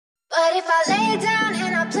But if I lay down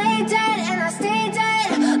and I play dead and I stay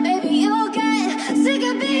dead, maybe you'll get sick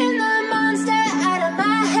of being the monster out of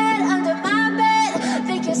my head, under my bed.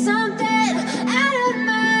 Think you're something out of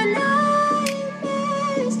my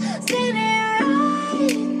nightmares, standing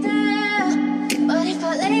right there. But if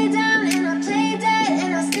I lay down and I play dead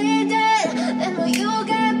and I stay dead, then will you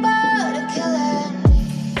get bored of killing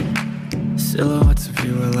me? Silhouettes of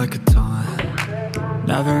you are like a taunt.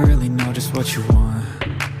 Never really know just what you want.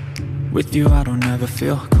 With you I don't ever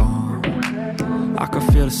feel calm. I can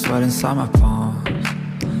feel the sweat inside my palms.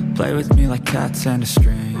 Play with me like cats and a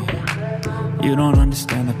string. You don't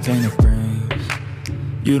understand the pain it brings.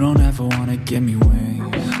 You don't ever wanna give me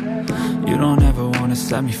wings. You don't ever wanna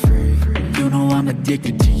set me free. You know I'm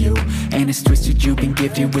addicted to you, and it's twisted, you've been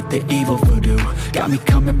gifted with the evil voodoo. Got me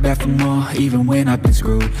coming back for more, even when I've been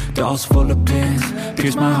screwed. Dolls full of pins,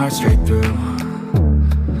 pierce my heart straight through.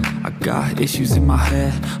 I got issues in my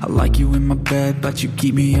head, I like you in my bed, but you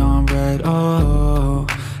keep me on red. Oh,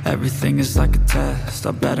 everything is like a test,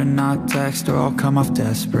 I better not text or I'll come off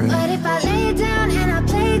desperate. But if I lay down and I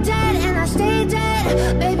play dead and I stay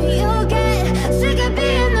dead, baby you'll get sick of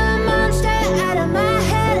being